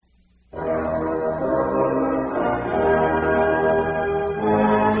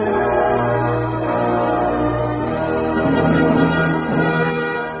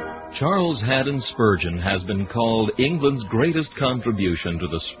Haddon Spurgeon has been called England's greatest contribution to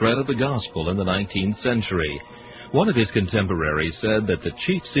the spread of the gospel in the 19th century. One of his contemporaries said that the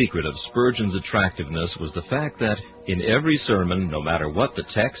chief secret of Spurgeon's attractiveness was the fact that in every sermon, no matter what the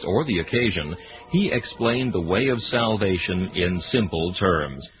text or the occasion, he explained the way of salvation in simple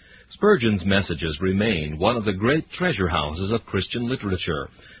terms. Spurgeon's messages remain one of the great treasure houses of Christian literature,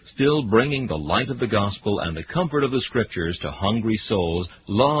 still bringing the light of the gospel and the comfort of the Scriptures to hungry souls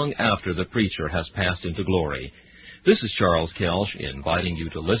long after the preacher has passed into glory. This is Charles Kelsch inviting you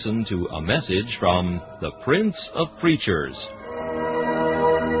to listen to a message from the Prince of Preachers.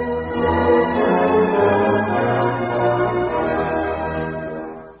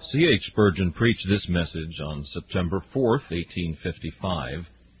 C.H. Spurgeon preached this message on September 4th, 1855,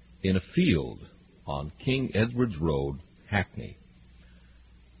 in a field on King Edward's Road, Hackney.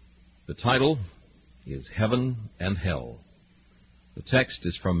 The title is Heaven and Hell. The text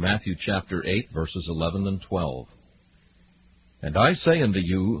is from Matthew chapter 8, verses 11 and 12. And I say unto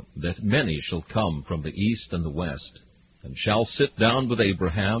you that many shall come from the east and the west, and shall sit down with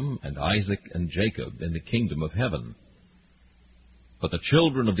Abraham and Isaac and Jacob in the kingdom of heaven. But the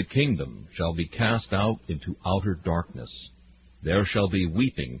children of the kingdom shall be cast out into outer darkness. There shall be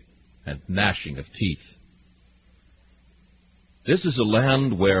weeping and gnashing of teeth. This is a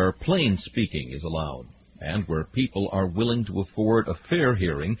land where plain speaking is allowed, and where people are willing to afford a fair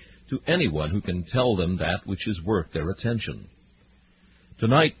hearing to anyone who can tell them that which is worth their attention.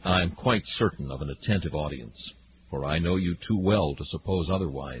 Tonight I am quite certain of an attentive audience, for I know you too well to suppose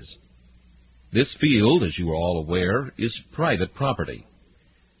otherwise. This field, as you are all aware, is private property,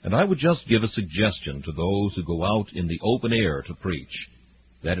 and I would just give a suggestion to those who go out in the open air to preach,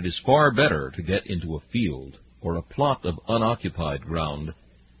 that it is far better to get into a field or a plot of unoccupied ground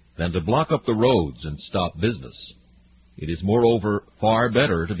than to block up the roads and stop business. It is, moreover, far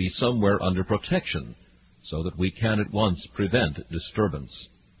better to be somewhere under protection, so that we can at once prevent disturbance.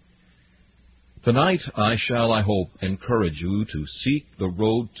 Tonight I shall, I hope, encourage you to seek the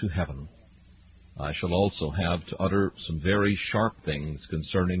road to heaven. I shall also have to utter some very sharp things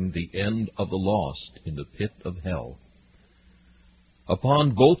concerning the end of the lost in the pit of hell.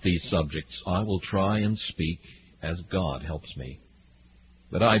 Upon both these subjects I will try and speak as God helps me.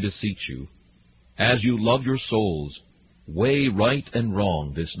 But I beseech you, as you love your souls, weigh right and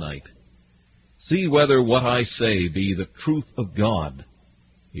wrong this night. See whether what I say be the truth of God.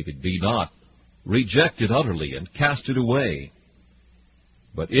 If it be not, reject it utterly and cast it away.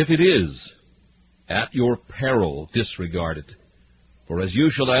 But if it is, at your peril disregard it. For as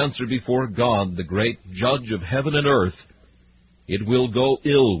you shall answer before God, the great judge of heaven and earth, it will go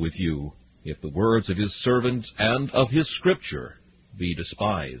ill with you if the words of his servant and of his Scripture be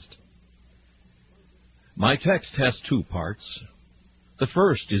despised. My text has two parts. The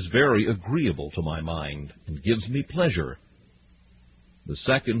first is very agreeable to my mind and gives me pleasure. The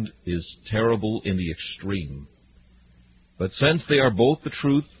second is terrible in the extreme. But since they are both the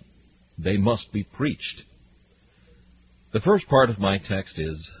truth, they must be preached. The first part of my text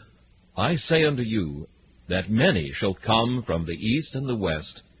is, I say unto you that many shall come from the east and the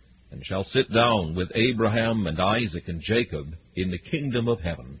west, and shall sit down with Abraham and Isaac and Jacob in the kingdom of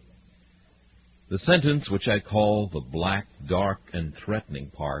heaven. The sentence which I call the black, dark, and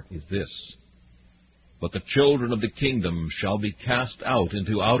threatening part is this: But the children of the kingdom shall be cast out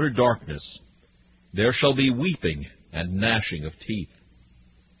into outer darkness. There shall be weeping and gnashing of teeth.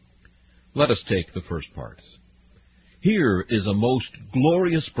 Let us take the first part. Here is a most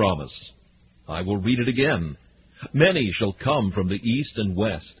glorious promise. I will read it again. Many shall come from the east and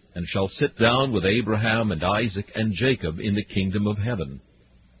west, and shall sit down with Abraham and Isaac and Jacob in the kingdom of heaven.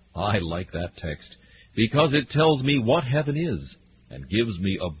 I like that text, because it tells me what heaven is, and gives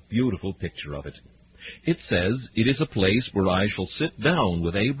me a beautiful picture of it. It says it is a place where I shall sit down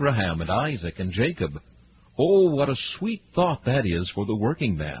with Abraham and Isaac and Jacob. Oh, what a sweet thought that is for the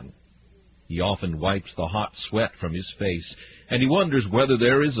working man. He often wipes the hot sweat from his face, and he wonders whether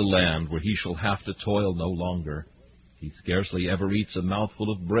there is a land where he shall have to toil no longer. He scarcely ever eats a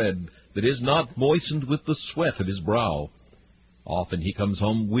mouthful of bread that is not moistened with the sweat of his brow. Often he comes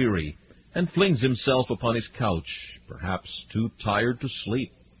home weary, and flings himself upon his couch, perhaps too tired to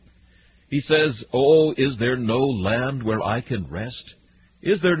sleep. He says, Oh, is there no land where I can rest?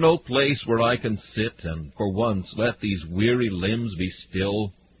 Is there no place where I can sit, and for once let these weary limbs be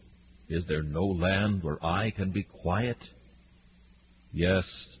still? Is there no land where I can be quiet? Yes,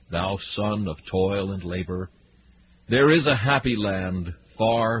 thou son of toil and labor, there is a happy land,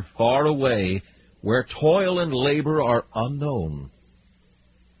 far, far away, where toil and labor are unknown.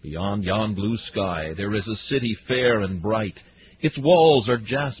 Beyond yon blue sky there is a city fair and bright. Its walls are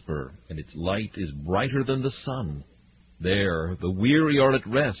jasper, and its light is brighter than the sun. There the weary are at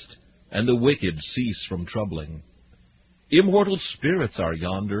rest, and the wicked cease from troubling. Immortal spirits are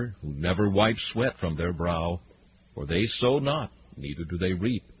yonder, who never wipe sweat from their brow, for they sow not, neither do they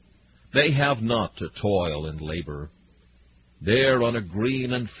reap. They have not to toil and labor. There on a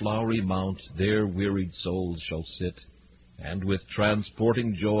green and flowery mount their wearied souls shall sit, and with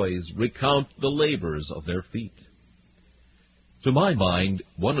transporting joys recount the labors of their feet. To my mind,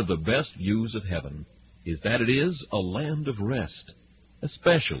 one of the best views of heaven is that it is a land of rest,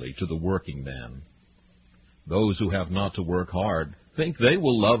 especially to the working man. Those who have not to work hard think they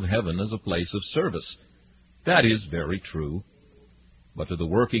will love heaven as a place of service. That is very true. But to the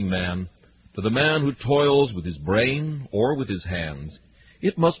working man, to the man who toils with his brain or with his hands,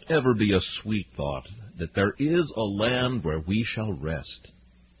 it must ever be a sweet thought that there is a land where we shall rest.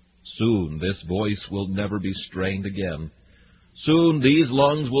 Soon this voice will never be strained again. Soon these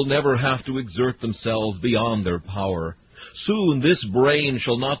lungs will never have to exert themselves beyond their power. Soon this brain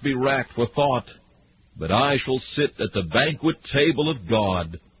shall not be racked for thought, but I shall sit at the banquet table of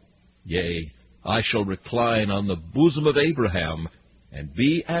God. Yea, I shall recline on the bosom of Abraham, and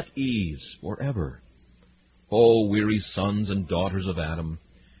be at ease forever. O weary sons and daughters of Adam,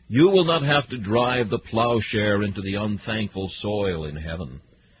 you will not have to drive the plowshare into the unthankful soil in heaven.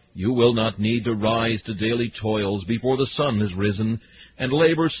 You will not need to rise to daily toils before the sun has risen, and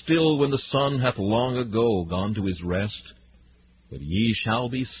labor still when the sun hath long ago gone to his rest. But ye shall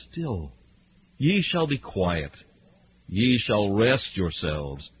be still, ye shall be quiet, ye shall rest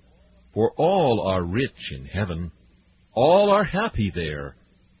yourselves, for all are rich in heaven, all are happy there,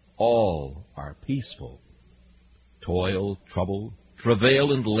 all are peaceful. Toil, trouble,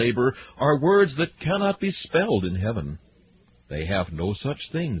 travail, and labor are words that cannot be spelled in heaven. They have no such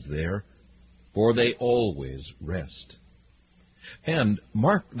things there, for they always rest. And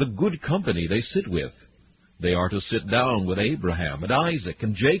mark the good company they sit with. They are to sit down with Abraham and Isaac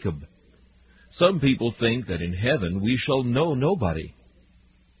and Jacob. Some people think that in heaven we shall know nobody.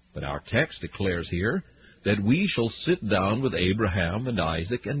 But our text declares here that we shall sit down with Abraham and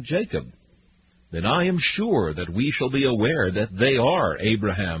Isaac and Jacob. Then I am sure that we shall be aware that they are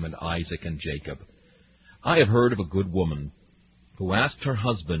Abraham and Isaac and Jacob. I have heard of a good woman who asked her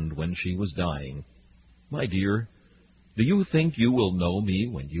husband when she was dying, "My dear, do you think you will know me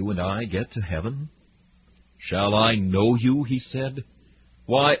when you and I get to heaven?" "Shall I know you?" he said.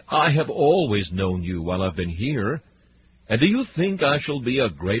 "Why, I have always known you while I've been here. And do you think I shall be a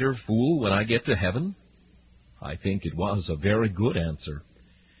greater fool when I get to heaven?" I think it was a very good answer.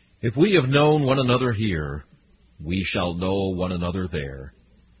 If we have known one another here, we shall know one another there.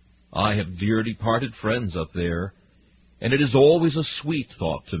 I have dear departed friends up there, and it is always a sweet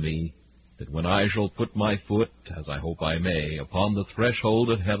thought to me that when I shall put my foot, as I hope I may, upon the threshold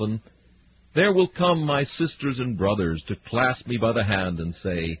of heaven, there will come my sisters and brothers to clasp me by the hand and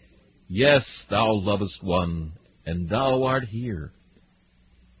say, "Yes, thou lovest one, and thou art here."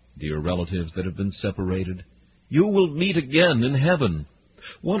 Dear relatives that have been separated, you will meet again in heaven.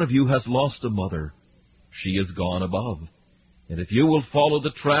 One of you has lost a mother. She is gone above. And if you will follow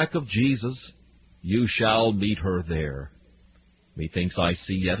the track of Jesus, you shall meet her there. Methinks I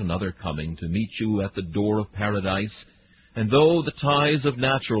see yet another coming to meet you at the door of paradise, and though the ties of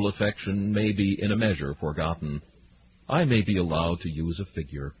natural affection may be in a measure forgotten, I may be allowed to use a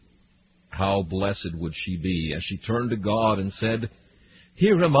figure. How blessed would she be as she turned to God and said,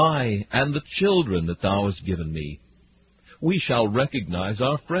 "Here am I and the children that thou hast given me." We shall recognize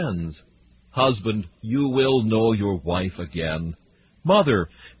our friends. Husband, you will know your wife again. Mother,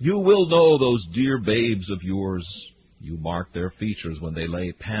 you will know those dear babes of yours. You marked their features when they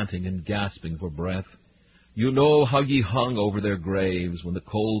lay panting and gasping for breath. You know how ye hung over their graves when the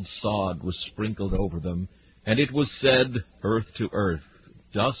cold sod was sprinkled over them, and it was said, earth to earth,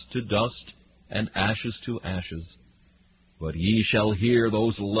 dust to dust, and ashes to ashes. But ye shall hear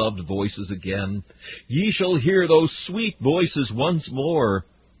those loved voices again. Ye shall hear those sweet voices once more.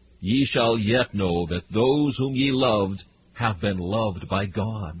 Ye shall yet know that those whom ye loved have been loved by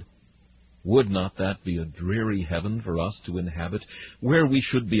God. Would not that be a dreary heaven for us to inhabit, where we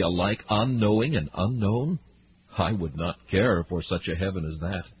should be alike unknowing and unknown? I would not care for such a heaven as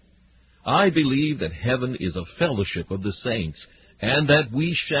that. I believe that heaven is a fellowship of the saints, and that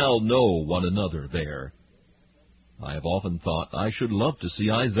we shall know one another there. I have often thought I should love to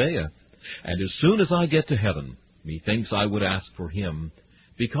see Isaiah, and as soon as I get to heaven, methinks I would ask for him,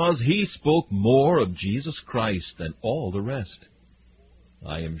 because he spoke more of Jesus Christ than all the rest.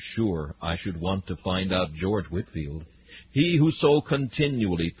 I am sure I should want to find out George Whitefield, he who so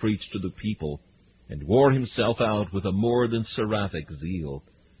continually preached to the people, and wore himself out with a more than seraphic zeal.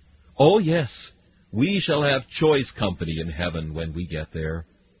 Oh, yes, we shall have choice company in heaven when we get there.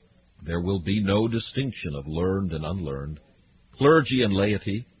 There will be no distinction of learned and unlearned, clergy and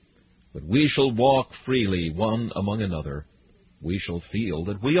laity, but we shall walk freely one among another. We shall feel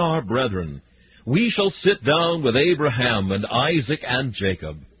that we are brethren. We shall sit down with Abraham and Isaac and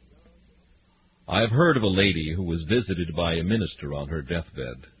Jacob. I have heard of a lady who was visited by a minister on her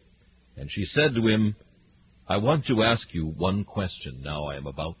deathbed, and she said to him, "I want to ask you one question now I am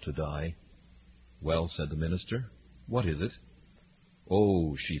about to die." "Well," said the minister, "what is it?"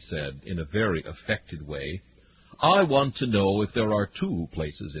 "Oh," she said, in a very affected way, "I want to know if there are two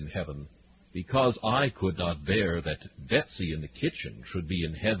places in heaven, because I could not bear that Betsy in the kitchen should be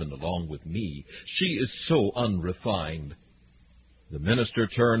in heaven along with me. She is so unrefined." The minister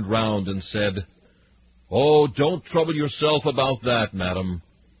turned round and said, "Oh, don't trouble yourself about that, madam.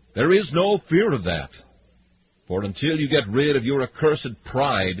 There is no fear of that. For until you get rid of your accursed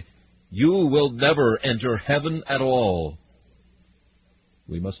pride, you will never enter heaven at all."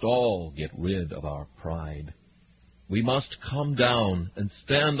 We must all get rid of our pride. We must come down and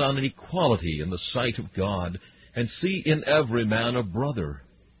stand on an equality in the sight of God, and see in every man a brother,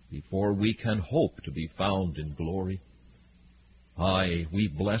 before we can hope to be found in glory. Aye, we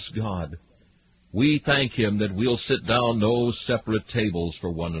bless God. We thank Him that we'll sit down no separate tables for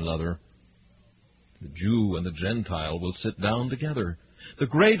one another. The Jew and the Gentile will sit down together. The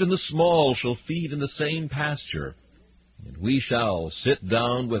great and the small shall feed in the same pasture. And we shall sit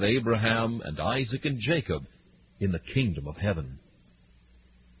down with Abraham and Isaac and Jacob in the kingdom of heaven.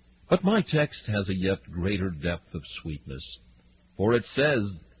 But my text has a yet greater depth of sweetness, for it says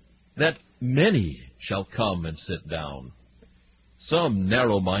that many shall come and sit down. Some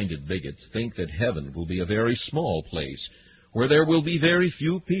narrow-minded bigots think that heaven will be a very small place, where there will be very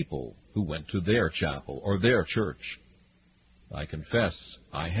few people who went to their chapel or their church. I confess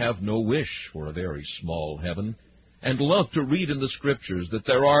I have no wish for a very small heaven, and love to read in the Scriptures that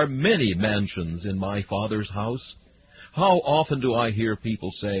there are many mansions in my Father's house. How often do I hear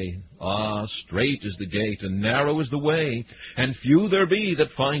people say, "Ah, strait is the gate, and narrow is the way, and few there be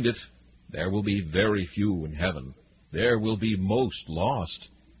that find it." There will be very few in heaven. There will be most lost.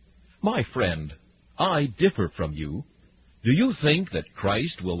 My friend, I differ from you. Do you think that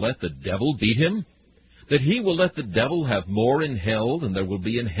Christ will let the devil beat him? That He will let the devil have more in hell than there will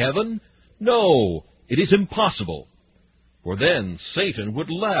be in heaven? No, it is impossible. For then Satan would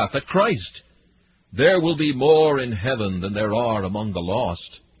laugh at Christ. There will be more in heaven than there are among the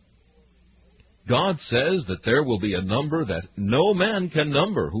lost. God says that there will be a number that no man can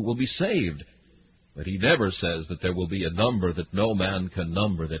number who will be saved. But He never says that there will be a number that no man can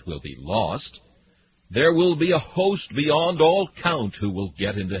number that will be lost. There will be a host beyond all count who will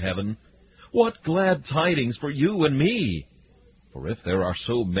get into heaven. What glad tidings for you and me! For if there are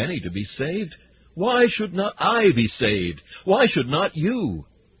so many to be saved, why should not I be saved? Why should not you?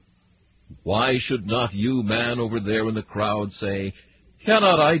 Why should not you, man over there in the crowd, say,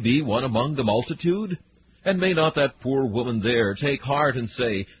 "Cannot I be one among the multitude?" And may not that poor woman there take heart and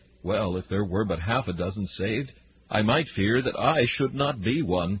say, "Well, if there were but half a dozen saved, I might fear that I should not be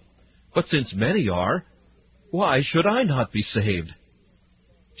one. But since many are, why should I not be saved?"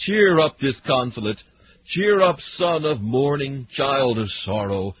 Cheer up, disconsolate. Cheer up, son of mourning, child of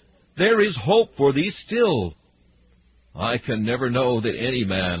sorrow. There is hope for thee still. I can never know that any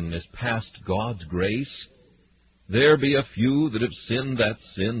man is past God's grace. There be a few that have sinned that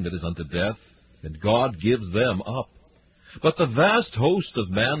sin that is unto death, and God gives them up. But the vast host of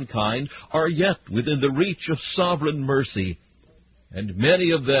mankind are yet within the reach of sovereign mercy, and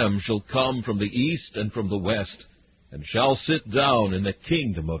many of them shall come from the east and from the west, and shall sit down in the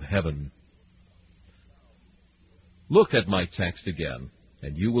kingdom of heaven. Look at my text again,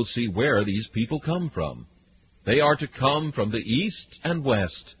 and you will see where these people come from. They are to come from the east and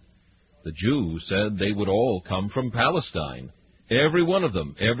west. The Jews said they would all come from Palestine, every one of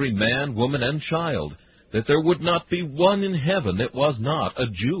them, every man, woman, and child, that there would not be one in heaven that was not a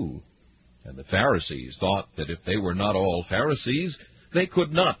Jew. And the Pharisees thought that if they were not all Pharisees, they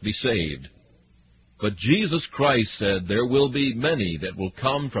could not be saved. But Jesus Christ said there will be many that will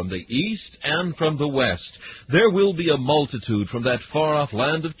come from the east and from the west. There will be a multitude from that far-off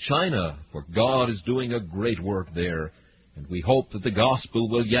land of China, for God is doing a great work there, and we hope that the gospel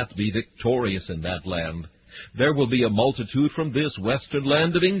will yet be victorious in that land. There will be a multitude from this western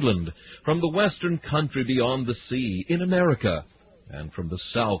land of England, from the western country beyond the sea in America, and from the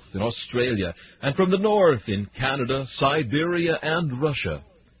south in Australia, and from the north in Canada, Siberia, and Russia.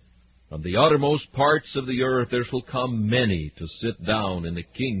 From the uttermost parts of the earth there shall come many to sit down in the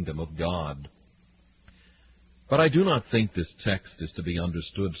kingdom of God. But I do not think this text is to be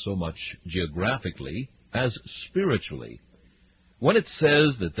understood so much geographically as spiritually. When it says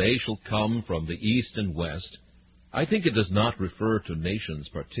that they shall come from the east and west, I think it does not refer to nations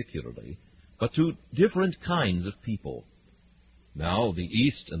particularly, but to different kinds of people. Now, the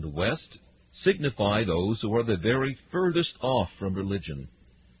east and the west signify those who are the very furthest off from religion.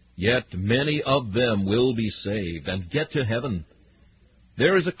 Yet many of them will be saved and get to heaven.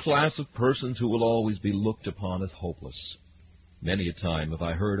 There is a class of persons who will always be looked upon as hopeless. Many a time have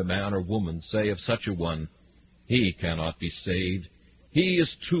I heard a man or woman say of such a one, "He cannot be saved. He is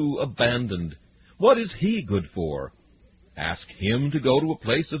too abandoned. What is he good for? Ask him to go to a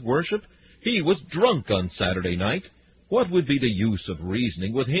place of worship? He was drunk on Saturday night. What would be the use of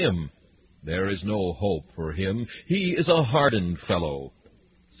reasoning with him? There is no hope for him. He is a hardened fellow.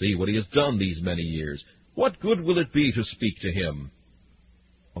 See what he has done these many years. What good will it be to speak to him?"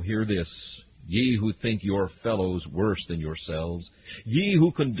 Oh, hear this, ye who think your fellows worse than yourselves, ye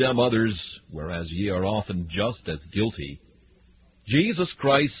who condemn others, whereas ye are often just as guilty. Jesus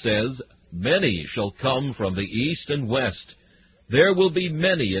Christ says, "Many shall come from the east and west. There will be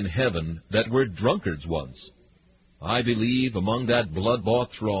many in heaven that were drunkards once." I believe among that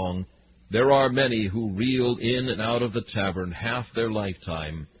blood-bought throng there are many who reeled in and out of the tavern half their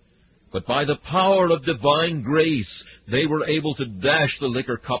lifetime. But by the power of divine grace, they were able to dash the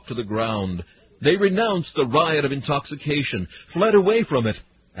liquor cup to the ground. They renounced the riot of intoxication, fled away from it,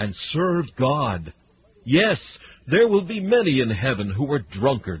 and served God. Yes, there will be many in heaven who were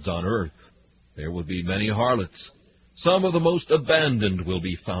drunkards on earth. There will be many harlots. Some of the most abandoned will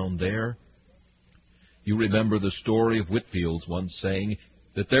be found there. You remember the story of Whitfield's once saying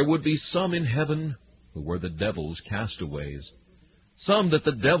that there would be some in heaven who were the devil's castaways, some that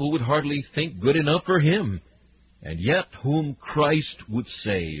the devil would hardly think good enough for him, and yet whom Christ would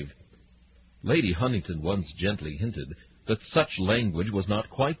save. Lady Huntington once gently hinted that such language was not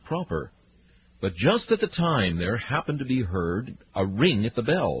quite proper. But just at the time there happened to be heard a ring at the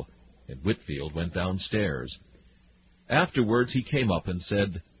bell, and Whitfield went downstairs. Afterwards he came up and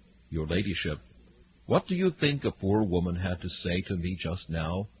said, "Your ladyship, what do you think a poor woman had to say to me just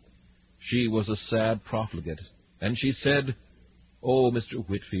now? She was a sad profligate, and she said, 'Oh, Mr.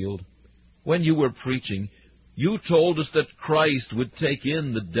 Whitfield, when you were preaching, you told us that Christ would take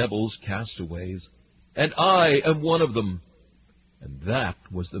in the devil's castaways, and I am one of them.' And that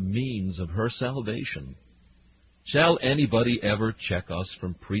was the means of her salvation. Shall anybody ever check us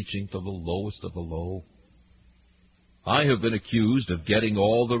from preaching to the lowest of the low? I have been accused of getting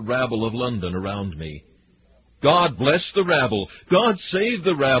all the rabble of London around me. God bless the rabble! God save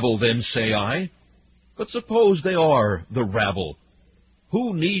the rabble, then say I. But suppose they are the rabble.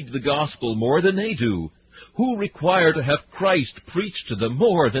 Who need the gospel more than they do? Who require to have Christ preached to them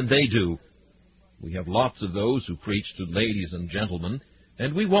more than they do? We have lots of those who preach to ladies and gentlemen,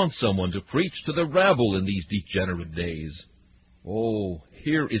 and we want someone to preach to the rabble in these degenerate days. Oh,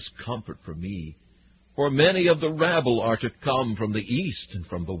 here is comfort for me, for many of the rabble are to come from the east and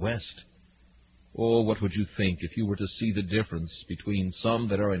from the west. Oh, what would you think if you were to see the difference between some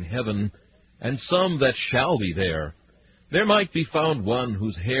that are in heaven and some that shall be there? There might be found one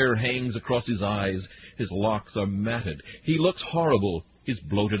whose hair hangs across his eyes, his locks are matted, he looks horrible, his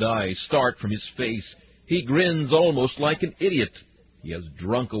bloated eyes start from his face, he grins almost like an idiot. He has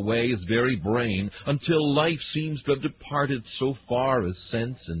drunk away his very brain until life seems to have departed so far as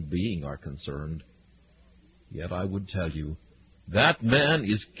sense and being are concerned. Yet I would tell you, that man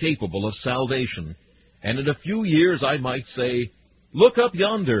is capable of salvation, and in a few years I might say, "Look up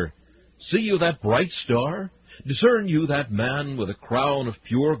yonder. See you that bright star? Discern you that man with a crown of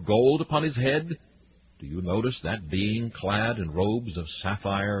pure gold upon his head? Do you notice that being clad in robes of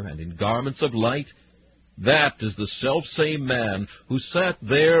sapphire and in garments of light? That is the selfsame man who sat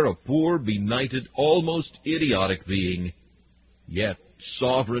there, a poor, benighted, almost idiotic being. Yet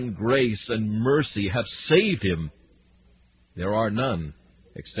sovereign grace and mercy have saved him. There are none,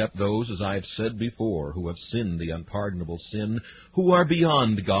 except those, as I have said before, who have sinned the unpardonable sin, who are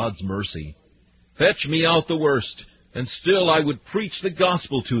beyond God's mercy. Fetch me out the worst, and still I would preach the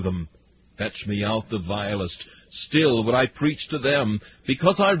gospel to them. Fetch me out the vilest, still would I preach to them,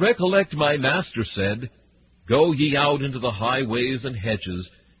 because I recollect my Master said, 'Go ye out into the highways and hedges,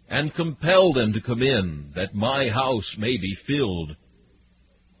 and compel them to come in, that my house may be filled.'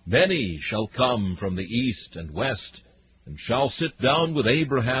 Many shall come from the east and west, and shall sit down with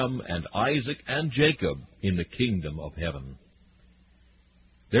Abraham and Isaac and Jacob in the kingdom of heaven."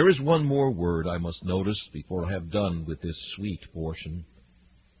 There is one more word I must notice before I have done with this sweet portion.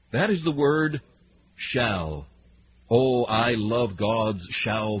 That is the word shall. Oh, I love God's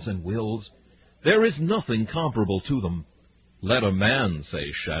shalls and wills. There is nothing comparable to them. Let a man say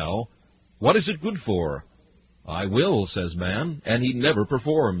shall. What is it good for? I will, says man, and he never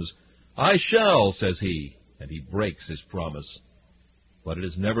performs. I shall, says he, and he breaks his promise. But it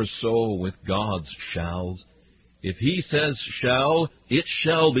is never so with God's shalls. If he says shall, it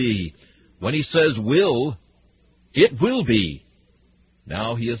shall be. When he says will, it will be.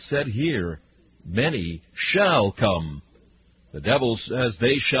 Now he has said here, many shall come. The devil says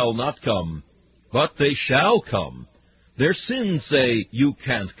they shall not come, but they shall come. Their sins say you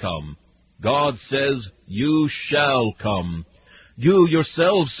can't come. God says you shall come. You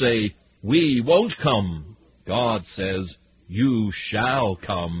yourselves say we won't come. God says you shall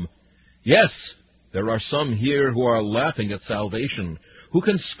come. Yes, there are some here who are laughing at salvation, who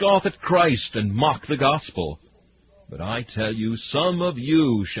can scoff at Christ and mock the gospel. But I tell you, some of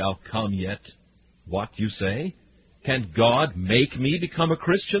you shall come yet. What, you say? Can God make me become a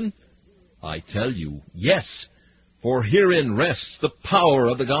Christian? I tell you, yes, for herein rests the power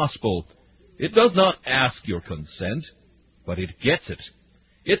of the gospel. It does not ask your consent, but it gets it.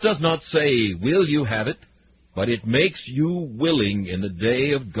 It does not say, will you have it, but it makes you willing in the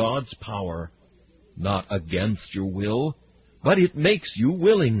day of God's power. Not against your will, but it makes you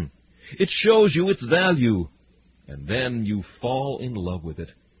willing. It shows you its value, and then you fall in love with it,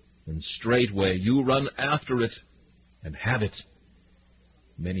 and straightway you run after it and have it.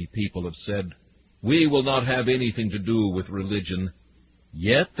 Many people have said, we will not have anything to do with religion,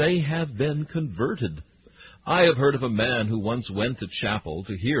 yet they have been converted. I have heard of a man who once went to chapel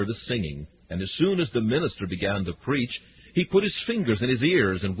to hear the singing, and as soon as the minister began to preach, he put his fingers in his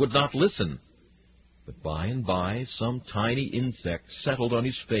ears and would not listen. But by and by some tiny insect settled on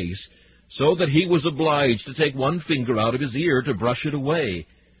his face, so that he was obliged to take one finger out of his ear to brush it away.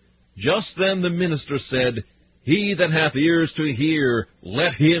 Just then the minister said, he that hath ears to hear,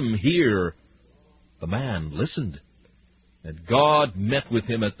 let him hear. The man listened, and God met with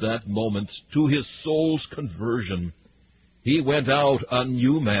him at that moment to his soul's conversion. He went out a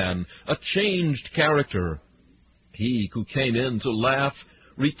new man, a changed character. He who came in to laugh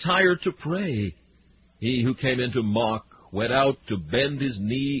retired to pray. He who came in to mock went out to bend his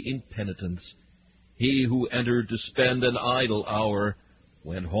knee in penitence. He who entered to spend an idle hour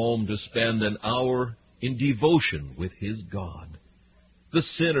went home to spend an hour in devotion with his God. The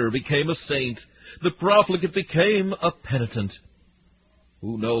sinner became a saint. The profligate became a penitent.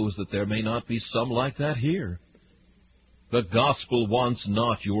 Who knows that there may not be some like that here? The gospel wants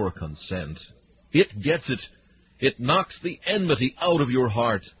not your consent. It gets it. It knocks the enmity out of your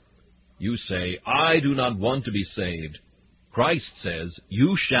heart. You say, I do not want to be saved. Christ says,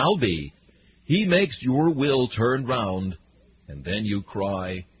 you shall be. He makes your will turn round. And then you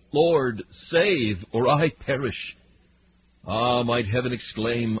cry, Lord, save, or I perish. Ah, might heaven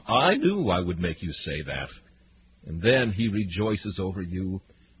exclaim, I knew I would make you say that. And then he rejoices over you,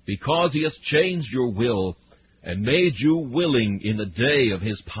 because he has changed your will and made you willing in the day of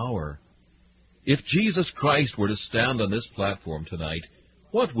his power. If Jesus Christ were to stand on this platform tonight,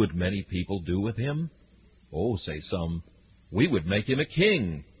 what would many people do with him? Oh, say some, we would make him a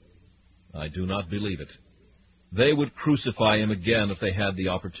king. I do not believe it. They would crucify him again if they had the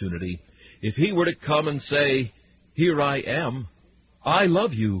opportunity. If he were to come and say, here I am, I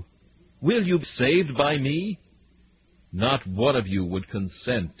love you, will you be saved by me? Not one of you would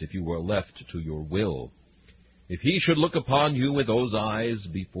consent if you were left to your will. If he should look upon you with those eyes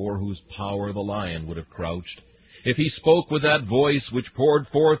before whose power the lion would have crouched, if he spoke with that voice which poured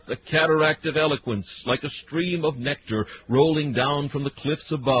forth a cataract of eloquence like a stream of nectar rolling down from the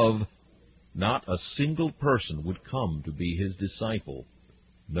cliffs above, not a single person would come to be his disciple.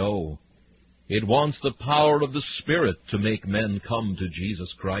 No, it wants the power of the Spirit to make men come to Jesus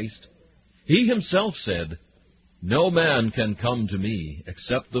Christ. He himself said, no man can come to me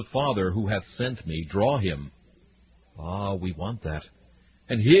except the Father who hath sent me draw him. Ah, we want that.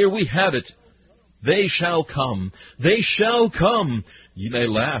 And here we have it. They shall come. They shall come. Ye may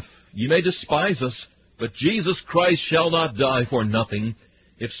laugh. Ye may despise us. But Jesus Christ shall not die for nothing.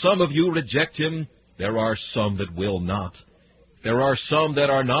 If some of you reject him, there are some that will not. There are some that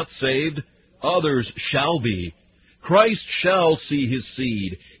are not saved. Others shall be. Christ shall see his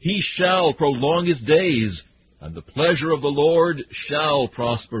seed. He shall prolong his days. And the pleasure of the Lord shall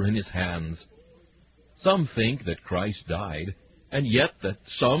prosper in his hands. Some think that Christ died, and yet that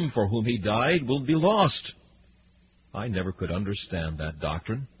some for whom he died will be lost. I never could understand that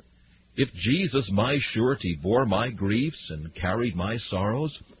doctrine. If Jesus, my surety, bore my griefs and carried my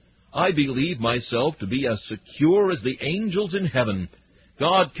sorrows, I believe myself to be as secure as the angels in heaven.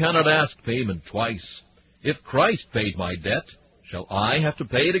 God cannot ask payment twice. If Christ paid my debt, shall I have to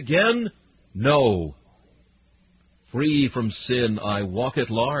pay it again? No. Free from sin I walk at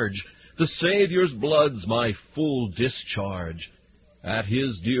large, the Saviour's blood's my full discharge. At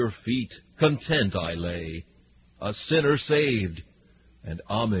his dear feet content I lay, a sinner saved, and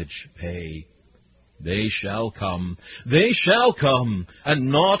homage pay. They shall come,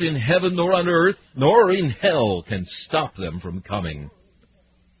 and naught in heaven nor on earth, nor in hell can stop them from coming.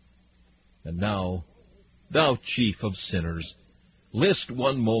 And now, thou chief of sinners, list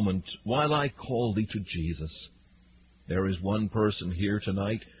one moment while I call thee to Jesus. There is one person here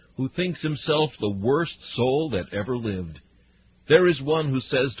tonight who thinks himself the worst soul that ever lived. There is one who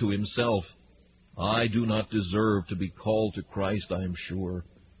says to himself, I do not deserve to be called to Christ, I am sure.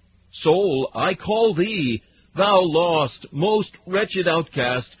 Soul, I call thee, thou lost, most wretched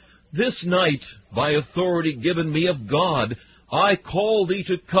outcast, this night, by authority given me of God, I call thee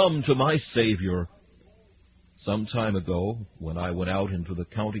to come to my Savior. Some time ago, when I went out into the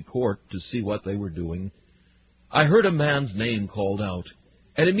county court to see what they were doing, I heard a man's name called out,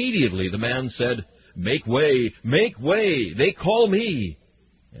 and immediately the man said, make way, they call me.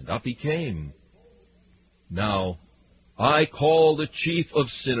 And up he came. Now, I call the chief of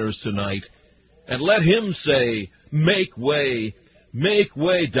sinners tonight, and let him say, make way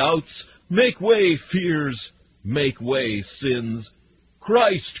doubts, make way fears, make way sins.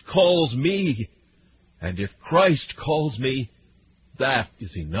 Christ calls me, and if Christ calls me, that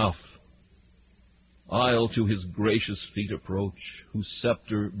is enough. I'll to his gracious feet approach, whose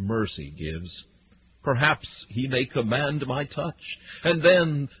scepter mercy gives. Perhaps he may command my touch, and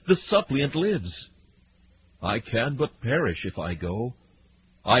then the suppliant lives. I can but perish if I go.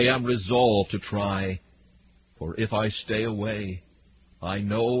 I am resolved to try, for if I stay away, I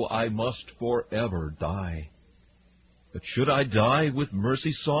know I must forever die. But should I die with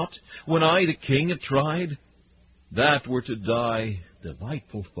mercy sought, when I the King have tried? That were to die,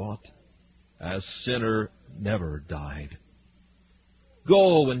 delightful thought, as sinner never died.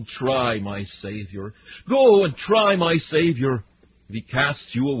 Go and try my Savior. Go and try my Savior. If he casts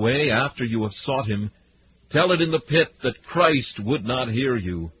you away after you have sought him, tell it in the pit that Christ would not hear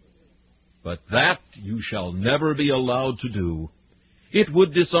you. But that you shall never be allowed to do. It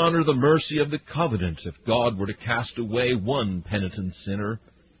would dishonor the mercy of the covenant if God were to cast away one penitent sinner.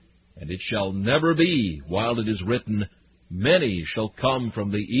 And it shall never be, while it is written, many shall come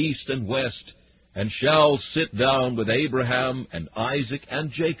from the east and west, and shall sit down with Abraham and Isaac and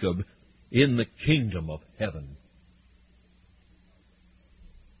Jacob in the kingdom of heaven.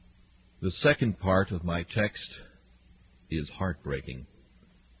 The second part of my text is heartbreaking.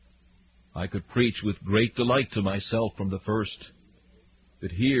 I could preach with great delight to myself from the first,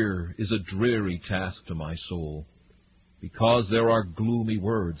 but here is a dreary task to my soul, because there are gloomy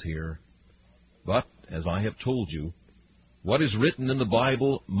words here. But, as I have told you, what is written in the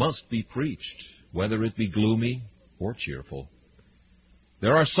Bible must be preached, whether it be gloomy or cheerful.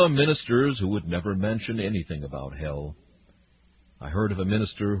 There are some ministers who would never mention anything about hell. I heard of a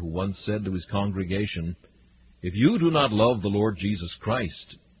minister who once said to his congregation, if you do not love the Lord Jesus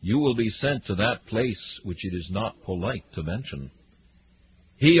Christ, you will be sent to that place which it is not polite to mention.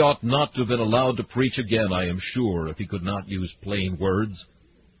 He ought not to have been allowed to preach again, I am sure, if he could not use plain words.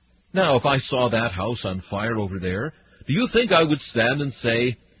 Now, if I saw that house on fire over there, do you think I would stand and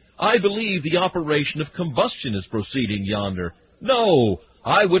say, I believe the operation of combustion is proceeding yonder? No,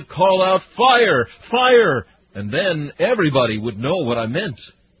 I would call out, fire, fire, and then everybody would know what I meant.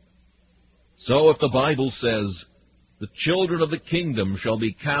 So if the Bible says, the children of the kingdom shall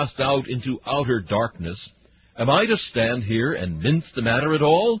be cast out into outer darkness, am I to stand here and mince the matter at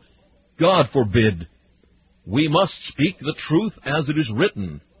all? God forbid. We must speak the truth as it is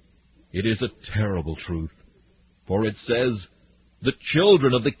written. It is a terrible truth, for it says, the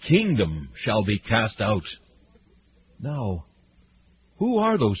children of the kingdom shall be cast out. Now, who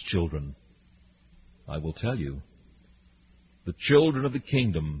are those children? I will tell you. The children of the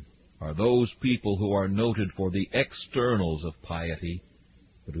kingdom are those people who are noted for the externals of piety,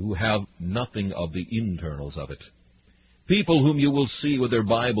 but who have nothing of the internals of it. People whom you will see with their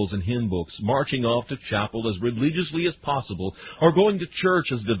Bibles and hymn books, marching off to chapel as religiously as possible, or going to church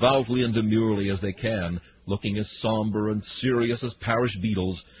as devoutly and demurely as they can, looking as somber and serious as parish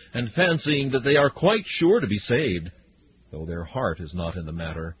beadles, and fancying that they are quite sure to be saved, though their heart is not in the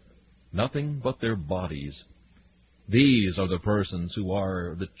matter, nothing but their bodies. These are the persons who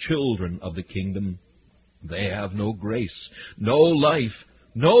are the children of the kingdom. They have no grace, no life,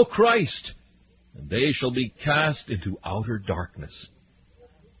 no Christ, and they shall be cast into outer darkness.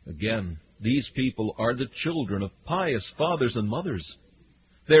 Again, these people are the children of pious fathers and mothers.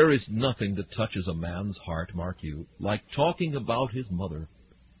 There is nothing that touches a man's heart, mark you, like talking about his mother.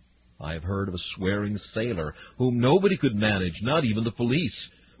 I have heard of a swearing sailor whom nobody could manage, not even the police,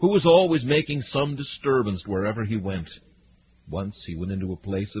 who was always making some disturbance wherever he went. Once he went into a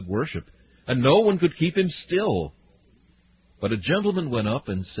place of worship, and no one could keep him still. But a gentleman went up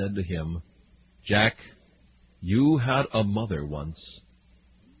and said to him, "Jack, you had a mother once."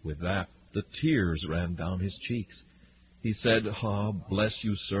 With that, the tears ran down his cheeks. He said, "Ah, bless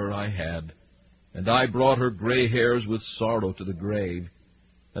you, sir, I had. And I brought her gray hairs with sorrow to the grave.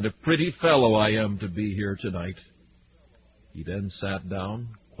 And a pretty fellow I am to be here tonight." He then sat down,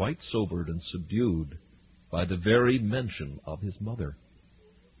 quite sobered and subdued by the very mention of his mother.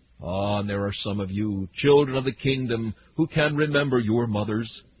 Ah, and there are some of you, children of the kingdom, who can remember your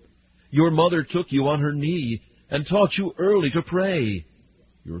mothers. Your mother took you on her knee and taught you early to pray.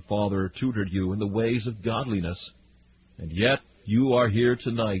 Your father tutored you in the ways of godliness. And yet you are here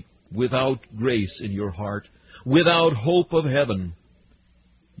tonight without grace in your heart, without hope of heaven.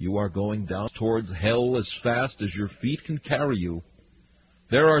 You are going down towards hell as fast as your feet can carry you.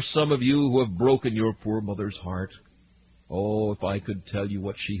 There are some of you who have broken your poor mother's heart. Oh, if I could tell you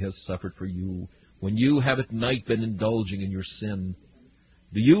what she has suffered for you when you have at night been indulging in your sin.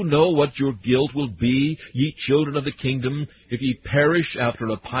 Do you know what your guilt will be, ye children of the kingdom, if ye perish after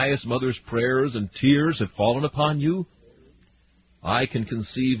a pious mother's prayers and tears have fallen upon you? I can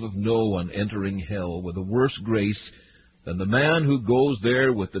conceive of no one entering hell with a worse grace than the man who goes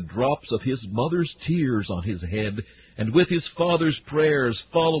there with the drops of his mother's tears on his head and with his father's prayers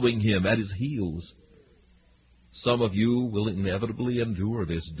following him at his heels. Some of you will inevitably endure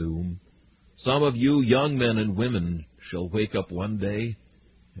this doom. Some of you young men and women shall wake up one day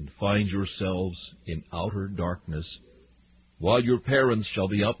and find yourselves in outer darkness, while your parents shall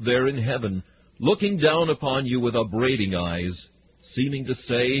be up there in heaven, looking down upon you with upbraiding eyes, seeming to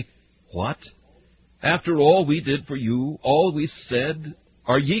say, "What? After all we did for you, all we said,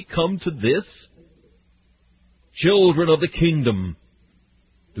 are ye come to this?" Children of the kingdom,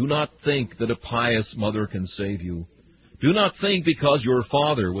 do not think that a pious mother can save you. Do not think because your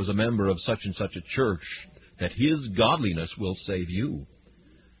father was a member of such and such a church that his godliness will save you.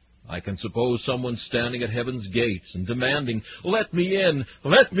 I can suppose someone standing at heaven's gates and demanding, "Let me in!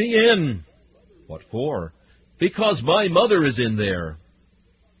 Let me in!" What for? Because my mother is in there.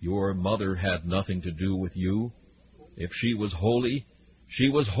 Your mother had nothing to do with you. If she was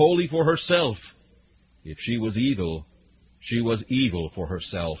holy for herself. If she was evil for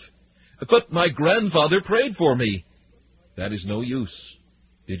herself. "But my grandfather prayed for me." That is no use.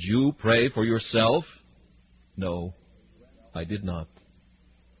 Did you pray for yourself? No, I did not.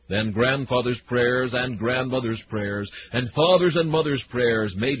 Then grandfather's prayers and grandmother's prayers and father's and mother's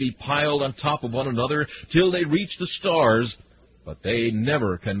prayers may be piled on top of one another till they reach the stars, but they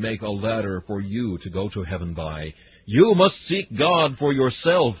never can make a ladder for you to go to heaven by. You must seek God for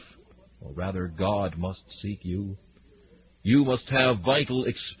yourself, or rather God must seek you. You must have vital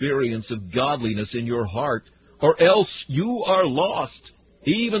experience of godliness in your heart, or else you are lost,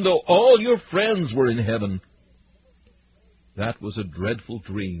 even though all your friends were in heaven. That was a dreadful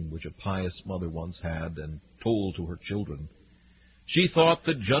dream which a pious mother once had and told to her children. She thought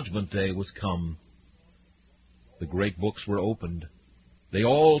the judgment day was come. The great books were opened. They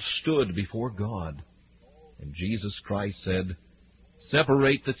all stood before God. And Jesus Christ said,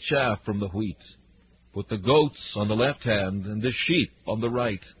 "Separate the chaff from the wheat. Put the goats on the left hand and the sheep on the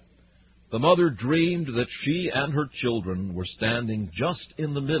right." The mother dreamed that she and her children were standing just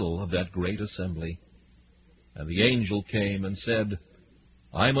in the middle of that great assembly. And the angel came and said,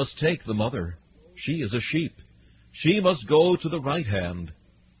 "I must take the mother. She is a sheep. She must go to the right hand.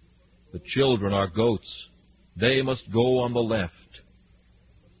 The children are goats. They must go on the left."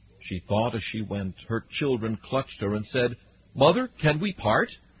 She thought as she went, her children clutched her and said, "Mother, can we part?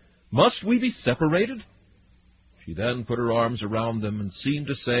 Must we be separated?" She then put her arms around them and seemed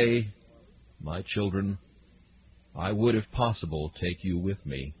to say, "My children, I would, if possible, take you with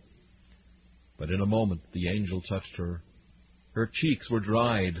me." But in a moment the angel touched her. Her cheeks were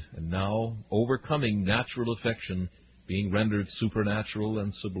dried, and now, overcoming natural affection, being rendered supernatural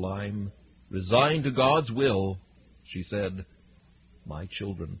and sublime, resigned to God's will, she said, "My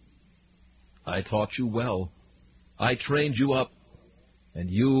children, I taught you well. I trained you up, and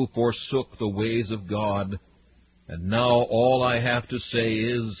you forsook the ways of God, and now all I have to say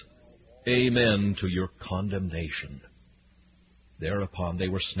is, Amen to your condemnation." Thereupon they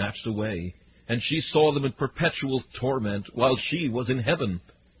were snatched away, and she saw them in perpetual torment while she was in heaven.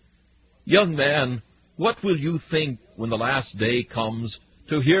 Young man, what will you think when the last day comes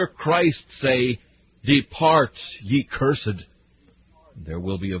to hear Christ say, "Depart, ye cursed"? There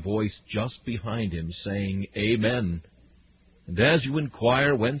will be a voice just behind him saying, "Amen." And as you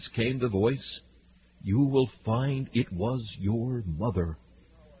inquire whence came the voice, you will find it was your mother.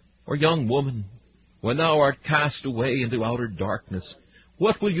 Or, young woman, when thou art cast away into outer darkness,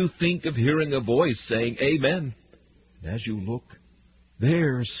 what will you think of hearing a voice saying, Amen? And as you look,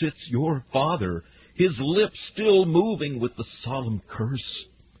 there sits your father, his lips still moving with the solemn curse.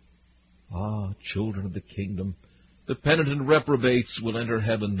 Ah, children of the kingdom, the penitent reprobates will enter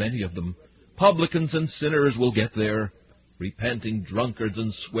heaven, many of them. Publicans and sinners will get there. Repenting drunkards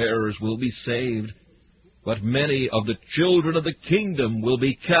and swearers will be saved. But many of the children of the kingdom will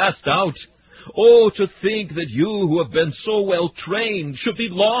be cast out. Oh, to think that you who have been so well trained should be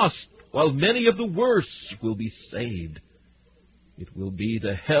lost, while many of the worst will be saved. It will be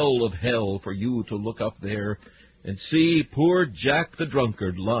the hell of hell for you to look up there and see poor Jack the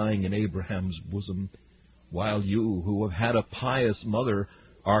drunkard lying in Abraham's bosom, while you who have had a pious mother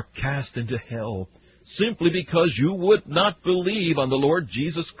are cast into hell, simply because you would not believe on the Lord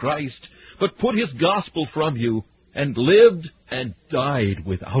Jesus Christ, but put his gospel from you, and lived and died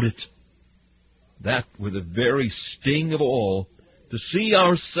without it. That were the very sting of all, to see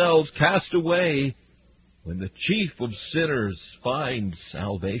ourselves cast away when the chief of sinners finds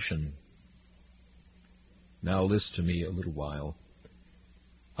salvation. Now listen to me a little while.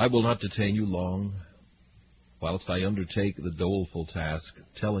 I will not detain you long, whilst I undertake the doleful task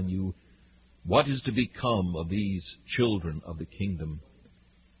of telling you what is to become of these children of the kingdom.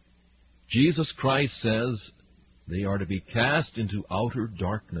 Jesus Christ says they are to be cast into outer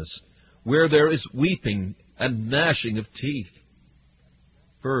darkness, where there is weeping and gnashing of teeth.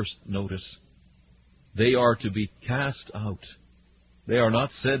 First, notice, they are to be cast out. They are not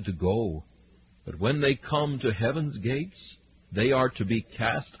said to go, but when they come to heaven's gates, they are to be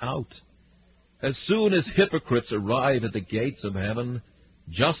cast out. As soon as hypocrites arrive at the gates of heaven,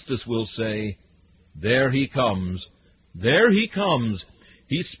 justice will say, There he comes, there he comes.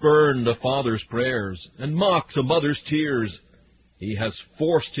 He spurned a father's prayers and mocked a mother's tears. He has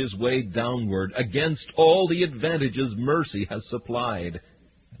forced his way downward against all the advantages mercy has supplied.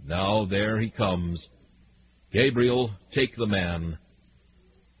 Now there he comes. Gabriel, take the man.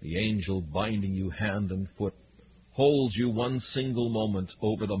 The angel binding you hand and foot holds you one single moment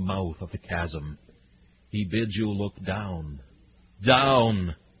over the mouth of the chasm. He bids you look down,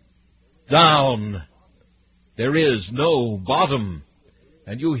 down, down. There is no bottom,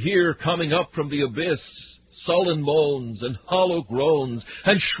 and you hear coming up from the abyss sullen moans and hollow groans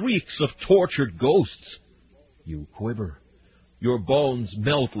and shrieks of tortured ghosts. You quiver. Your bones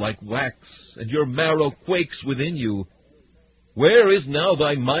melt like wax, and your marrow quakes within you. Where is now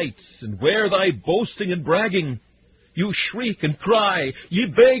thy might, and where thy boasting and bragging? You shriek and cry, ye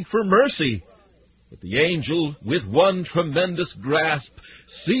beg for mercy. But the angel, with one tremendous grasp,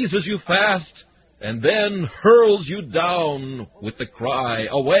 seizes you fast, and then hurls you down with the cry,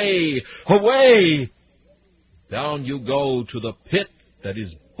 Away! Away! Down you go to the pit that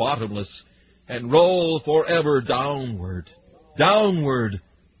is bottomless, and roll forever downward, downward,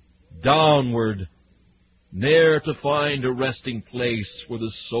 downward, ne'er to find a resting place for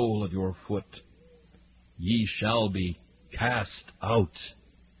the sole of your foot. Ye shall be cast out.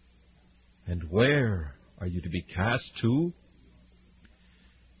 And where are you to be cast to?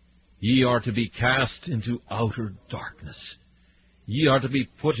 Ye are to be cast into outer darkness. Ye are to be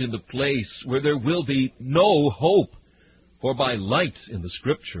put in the place where there will be no hope. For by light in the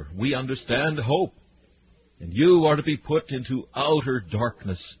Scripture we understand hope. And you are to be put into outer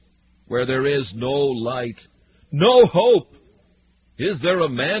darkness, where there is no light, no hope. Is there a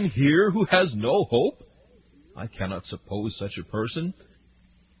man here who has no hope? I cannot suppose such a person.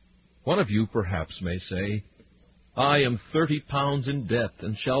 One of you perhaps may say, I am 30 pounds in debt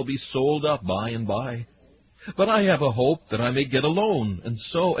and shall be sold up by and by. But I have a hope that I may get a loan and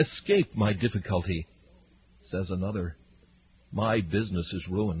so escape my difficulty. Says another, my business is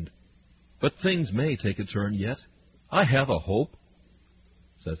ruined, but things may take a turn yet. I have a hope.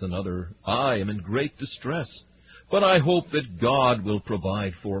 Says another, I am in great distress, but I hope that God will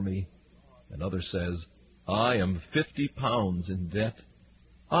provide for me. Another says, I am 50 pounds in debt.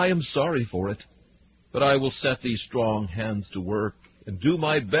 I am sorry for it, but I will set these strong hands to work and do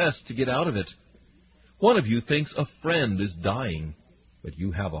my best to get out of it. One of you thinks a friend is dying, but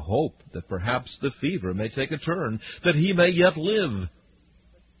you have a hope that perhaps the fever may take a turn, that he may yet live.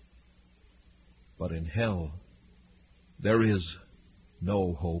 But in hell there is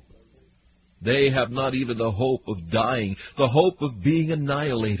no hope. They have not even the hope of dying, the hope of being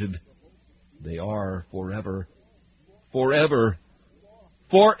annihilated. They are forever, forever,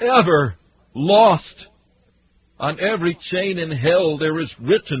 forever lost. On every chain in hell there is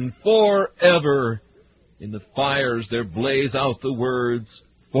written, forever In the fires there blaze out the words,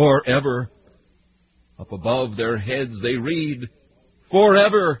 forever. Up above their heads they read,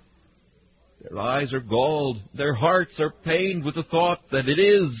 forever. Their eyes are galled, their hearts are pained with the thought that it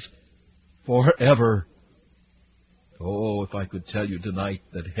is forever. Oh, if I could tell you tonight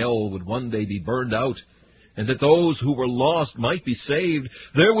that hell would one day be burned out, and that those who were lost might be saved,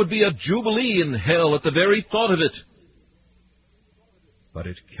 there would be a jubilee in hell at the very thought of it. But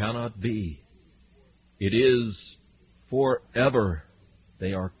it cannot be. It is forever.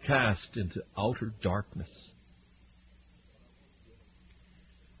 They are cast into outer darkness.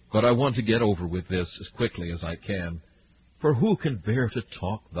 But I want to get over with this as quickly as I can, for who can bear to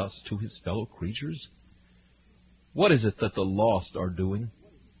talk thus to his fellow creatures? What is it that the lost are doing?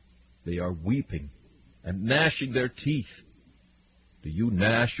 They are weeping and gnashing their teeth. Do you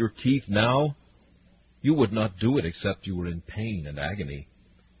gnash your teeth now? You would not do it except you were in pain and agony.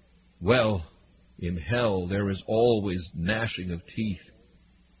 Well, in hell there is always gnashing of teeth.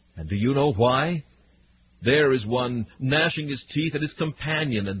 And do you know why? There is one gnashing his teeth at his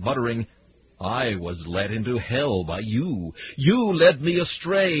companion and muttering, I was led into hell by you. You led me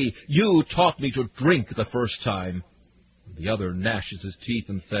astray. You taught me to drink the first time. The other gnashes his teeth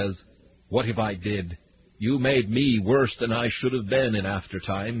and says, what if I did? You made me worse than I should have been in after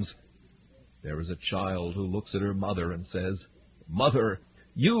times. There is a child who looks at her mother and says, Mother,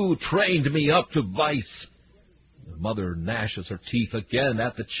 you trained me up to vice. The mother gnashes her teeth again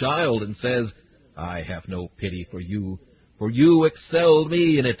at the child and says, I have no pity for you excelled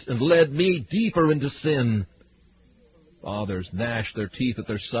me in it and led me deeper into sin. Fathers gnash their teeth at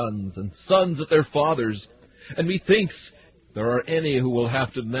their sons, and sons at their fathers, and methinks there are any who will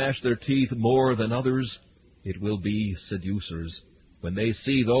have to gnash their teeth more than others. It will be seducers, when they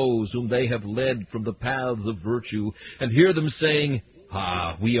see those whom they have led from the paths of virtue, and hear them saying,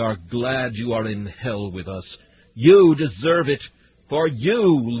 we are glad you are in hell with us. You deserve it, for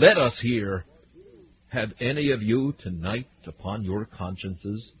you led us here. Have any of you tonight upon your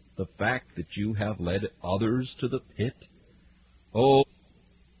consciences the fact that you have led others to the pit? Oh,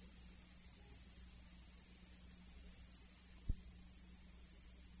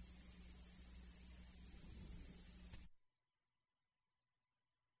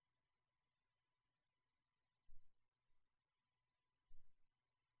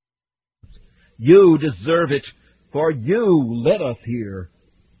 you deserve it, for you led us here.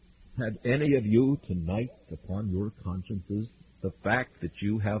 Have any of you tonight upon your consciences the fact that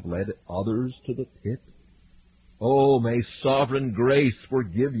you have led others to the pit? Oh, may sovereign grace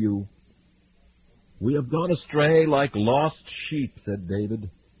forgive you. We have gone astray like lost sheep, said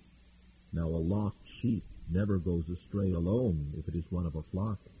David. Now a lost sheep never goes astray alone if it is one of a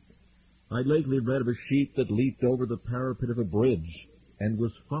flock. I lately read of a sheep that leaped over the parapet of a bridge and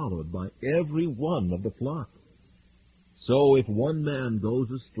was followed by every one of the flock. So if one man goes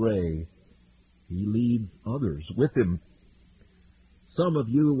astray, he leads others with him. Some of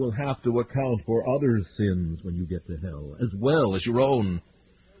you will have to account for others' sins when you get to hell, as well as your own.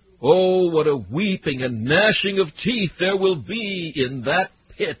 Oh, what a weeping and gnashing of teeth there will be in that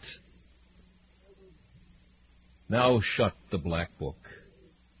pit. Now shut the black book.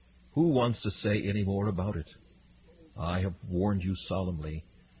 Who wants to say any more about it? I have warned you solemnly.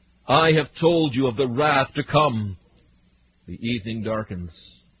 I have told you of the wrath to come. The evening darkens,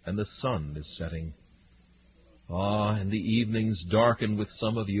 and the sun is setting. And the evenings darken with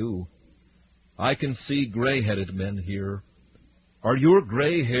some of you. I can see gray-headed men here. Are your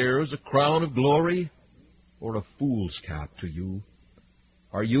gray hairs a crown of glory, or a fool's cap to you?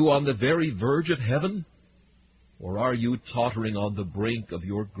 Are you on the very verge of heaven, or are you tottering on the brink of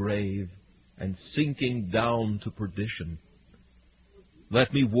your grave and sinking down to perdition?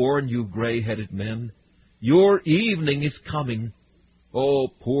 Let me warn you, gray-headed men, your evening is coming. Oh,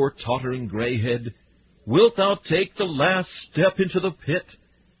 poor tottering grayhead, wilt thou take the last step into the pit?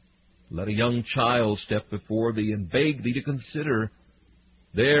 Let a young child step before thee and beg thee to consider.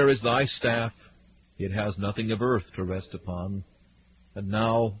 There is thy staff. It has nothing of earth to rest upon. And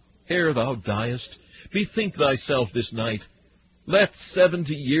now, ere thou diest, bethink thyself this night. Let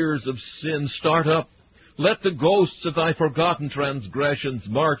 70 years of sin start up. Let the ghosts of thy forgotten transgressions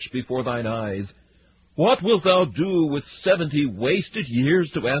march before thine eyes. What wilt thou do with 70 wasted years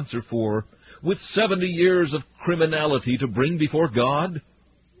to answer for, with 70 years of criminality to bring before God?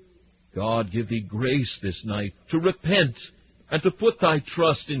 God give thee grace this night to repent and to put thy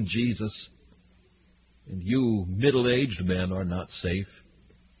trust in Jesus. And you middle-aged men are not safe.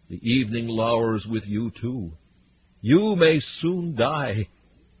 The evening lowers with you too. You may soon die.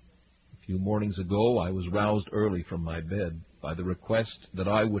 A few mornings ago I was roused early from my bed by the request that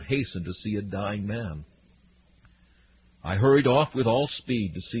I would hasten to see a dying man. I hurried off with all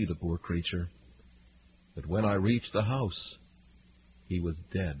speed to see the poor creature. But when I reached the house, he was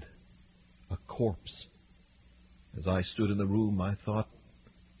dead, a corpse. As I stood in the room, I thought,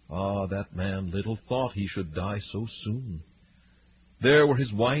 that man little thought he should die so soon. There were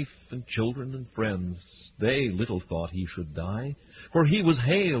his wife and children and friends. They little thought he should die, for he was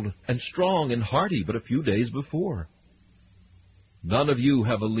hale and strong and hearty but a few days before. None of you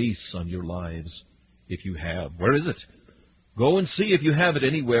have a lease on your lives. If you have, where is it? Go and see if you have it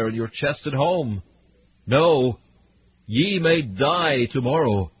anywhere in your chest at home. No, ye may die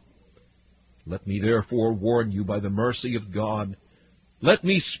tomorrow. Let me therefore warn you by the mercy of God. Let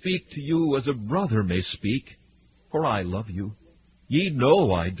me speak to you as a brother may speak, for I love you. Ye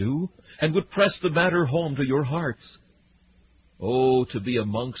know I do, and would press the matter home to your hearts. Oh, to be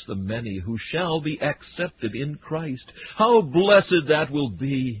amongst the many who shall be accepted in Christ, how blessed that will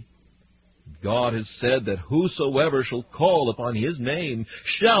be! God has said that whosoever shall call upon his name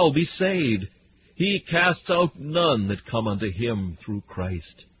shall be saved. He casts out none that come unto him through Christ.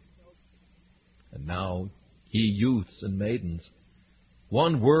 And now, ye youths and maidens,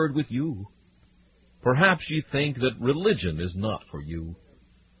 one word with you. Perhaps ye think that religion is not for you.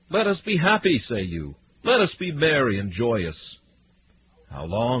 Let us be happy, say you. Let us be merry and joyous. How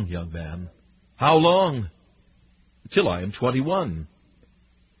long, young man? How long? Till I am 21.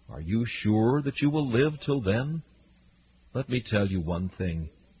 Are you sure that you will live till then? Let me tell you one thing.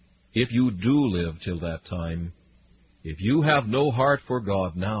 If you do live till that time, if you have no heart for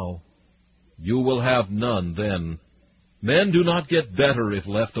God now, you will have none then. Men do not get better if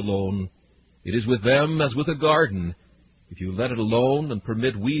left alone. It is with them as with a garden. If you let it alone and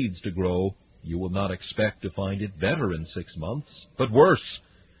permit weeds to grow, you will not expect to find it better in 6 months, but worse.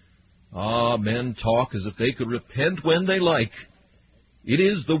 Men talk as if they could repent when they like. It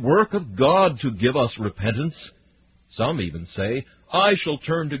is the work of God to give us repentance. Some even say, I shall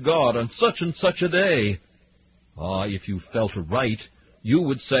turn to God on such and such a day. If you felt right, you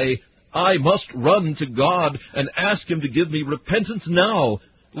would say, I must run to God and ask Him to give me repentance now,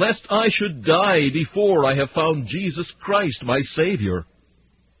 lest I should die before I have found Jesus Christ my Savior.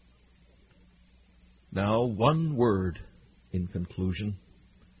 Now, one word in conclusion.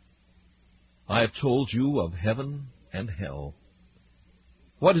 I have told you of heaven and hell.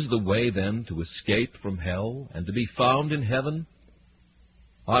 What is the way, then, to escape from hell and to be found in heaven?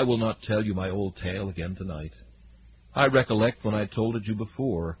 I will not tell you my old tale again tonight. I recollect when I told it you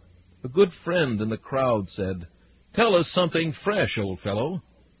before. A good friend in the crowd said, Tell us something fresh, old fellow.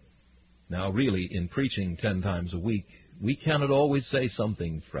 Now, really, in preaching 10 times a week, we cannot always say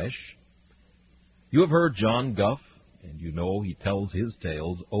something fresh. You have heard John Guff, and you know he tells his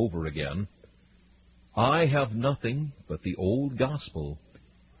tales over again. I have nothing but the old gospel.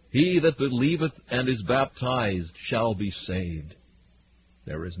 He that believeth and is baptized shall be saved.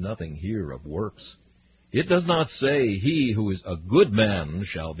 There is nothing here of works. It does not say he who is a good man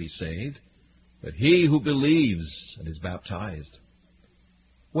shall be saved, but he who believes and is baptized.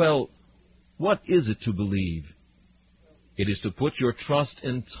 Well, what is it to believe? It is to put your trust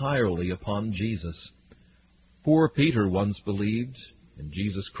entirely upon Jesus. Poor Peter once believed, and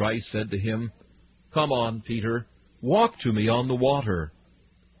Jesus Christ said to him, Come on, Peter, walk to me on the water.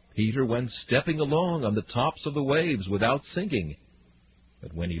 Peter went stepping along on the tops of the waves without sinking.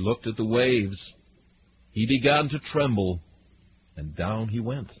 But when he looked at the waves, he began to tremble, and down he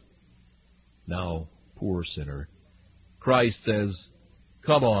went. Now, poor sinner, Christ says,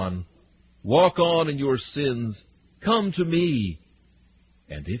 Come on, walk on in your sins, come to me.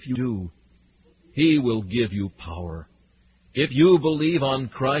 And if you do, He will give you power. If you believe on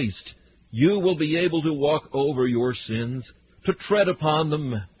Christ, you will be able to walk over your sins, to tread upon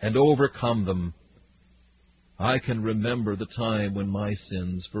them and overcome them. I can remember the time when my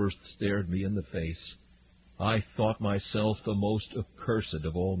sins first stared me in the face. I thought myself the most accursed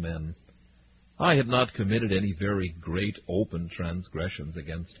of all men. I had not committed any very great open transgressions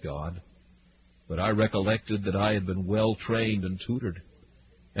against God, but I recollected that I had been well trained and tutored,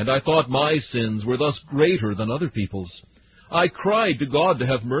 and I thought my sins were thus greater than other people's. I cried to God to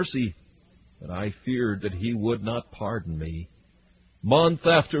have mercy, but I feared that He would not pardon me. Month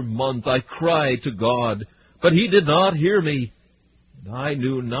after month I cried to God, but He did not hear me, and I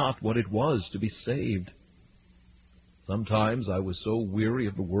knew not what it was to be saved. Sometimes I was so weary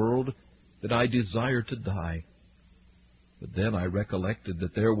of the world that I desired to die. But then I recollected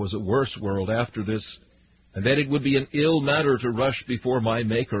that there was a worse world after this, and that it would be an ill matter to rush before my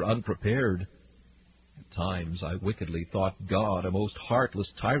Maker unprepared. At times I wickedly thought God a most heartless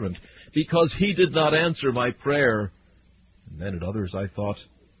tyrant, because He did not answer my prayer. And then at others I thought,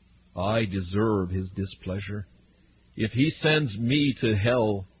 I deserve His displeasure. If he sends me to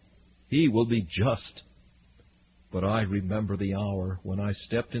hell, he will be just. But I remember the hour when I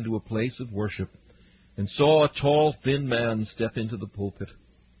stepped into a place of worship and saw a tall, thin man step into the pulpit.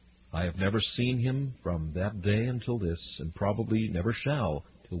 I have never seen him from that day until this, and probably never shall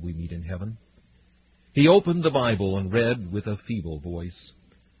till we meet in heaven. He opened the Bible and read with a feeble voice,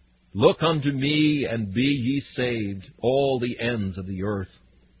 "Look unto me, and be ye saved, all the ends of the earth.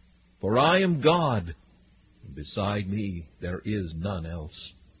 For I am God, and beside me there is none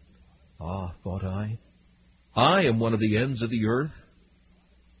else." Ah, thought I am one of the ends of the earth.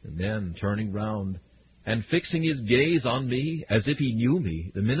 And then, turning round and fixing his gaze on me as if he knew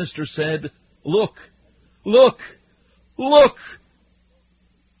me, the minister said, "Look, look, look!"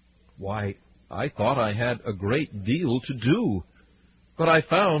 Why, I thought I had a great deal to do, but I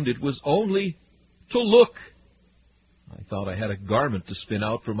found it was only to look. I thought I had a garment to spin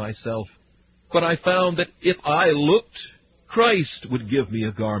out for myself, but I found that if I looked, Christ would give me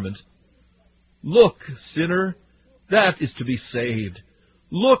a garment. Look, sinner, that is to be saved.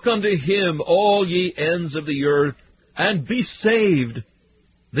 Look unto him, all ye ends of the earth, and be saved.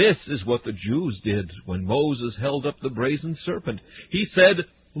 This is what the Jews did when Moses held up the brazen serpent. He said,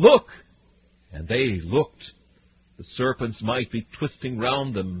 "Look," and they looked. The serpents might be twisting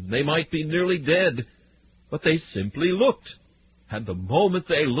round them, they might be nearly dead, but they simply looked. And the moment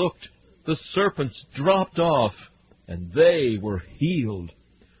they looked, the serpents dropped off, and they were healed.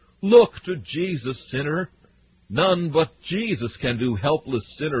 Look to Jesus, sinner. None but Jesus can do helpless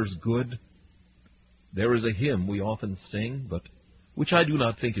sinners good. There is a hymn we often sing, but which I do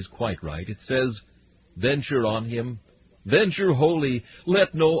not think is quite right. It says, "Venture on him, venture wholly,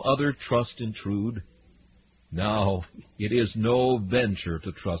 let no other trust intrude." Now, it is no venture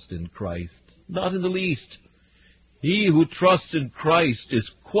to trust in Christ, not in the least. He who trusts in Christ is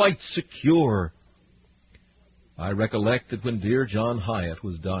quite secure. I recollect that when dear John Hyatt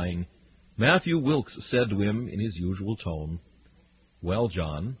was dying, Matthew Wilkes said to him in his usual tone, "Well,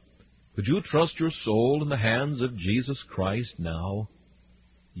 John, could you trust your soul in the hands of Jesus Christ now?"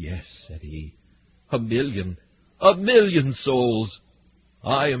 "Yes," said he, a million souls.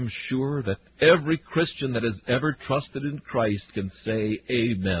 I am sure that every Christian that has ever trusted in Christ can say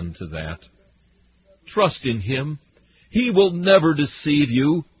amen to that. Trust in him. He will never deceive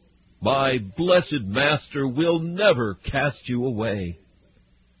you. My blessed Master will never cast you away.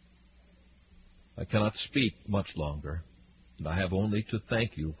 I cannot speak much longer, and I have only to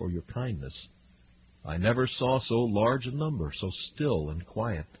thank you for your kindness. I never saw so large a number, so still and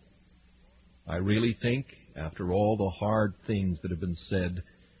quiet. I really think, after all the hard things that have been said,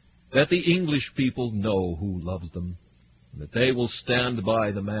 that the English people know who loves them, and that they will stand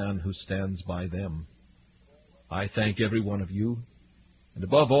by the man who stands by them. I thank every one of you, and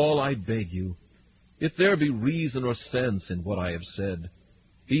above all I beg you, if there be reason or sense in what I have said,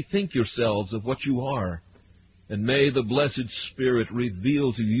 bethink yourselves of what you are, and may the blessed Spirit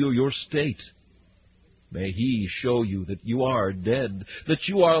reveal to you your state. May He show you that you are dead, that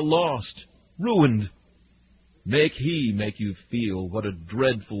you are lost, ruined. Make He make you feel what a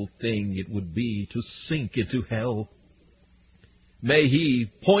dreadful thing it would be to sink into hell. May He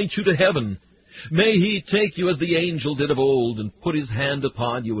point you to heaven. May He take you as the angel did of old and put His hand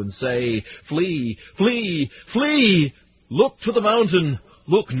upon you and say, "Flee, flee, flee! Look to the mountain,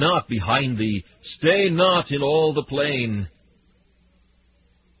 look not behind thee, stay not in all the plain."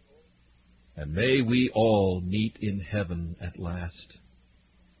 And may we all meet in heaven at last,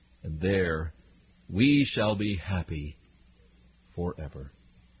 and there we shall be happy forever.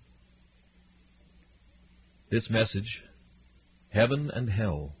 This message, Heaven and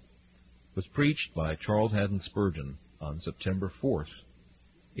Hell, was preached by Charles Haddon Spurgeon on September 4th,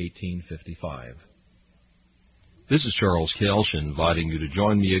 1855. This is Charles Kelsch inviting you to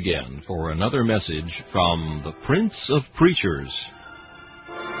join me again for another message from the Prince of Preachers.